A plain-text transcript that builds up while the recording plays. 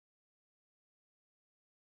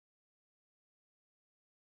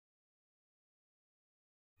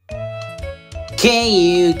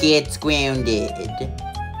Caillou gets grounded.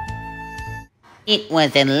 It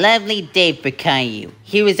was a lovely day for Caillou.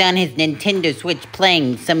 He was on his Nintendo Switch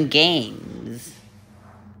playing some games.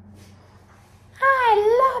 I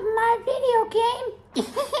love my video game.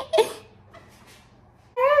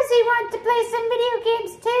 Rosie wants to play some video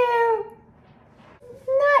games too.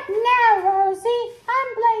 Not now, Rosie.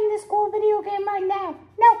 I'm playing this cool video game right now.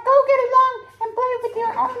 Now go get along and play with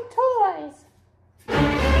your own toys.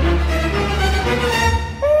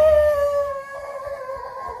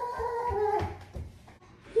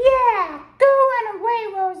 Yeah, go run away,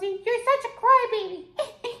 Rosie. You're such a crybaby.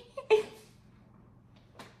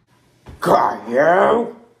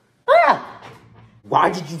 Caillou? Why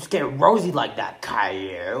did you scare Rosie like that,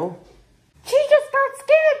 Caillou? She just got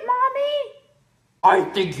scared, Mommy. I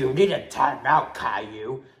think you need a timeout,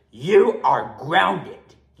 Caillou. You are grounded.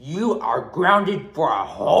 You are grounded for a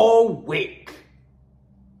whole week.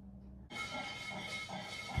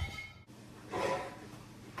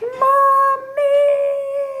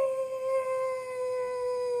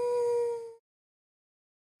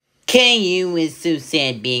 Caillou was so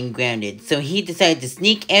sad being grounded, so he decided to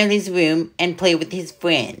sneak out of his room and play with his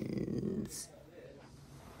friends.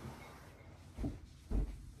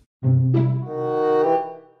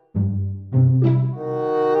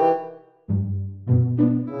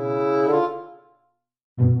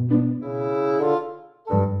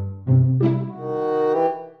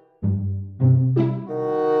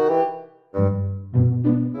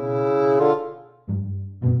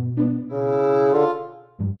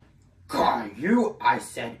 Caillou, I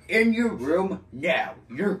said in your room now.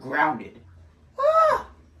 You're grounded.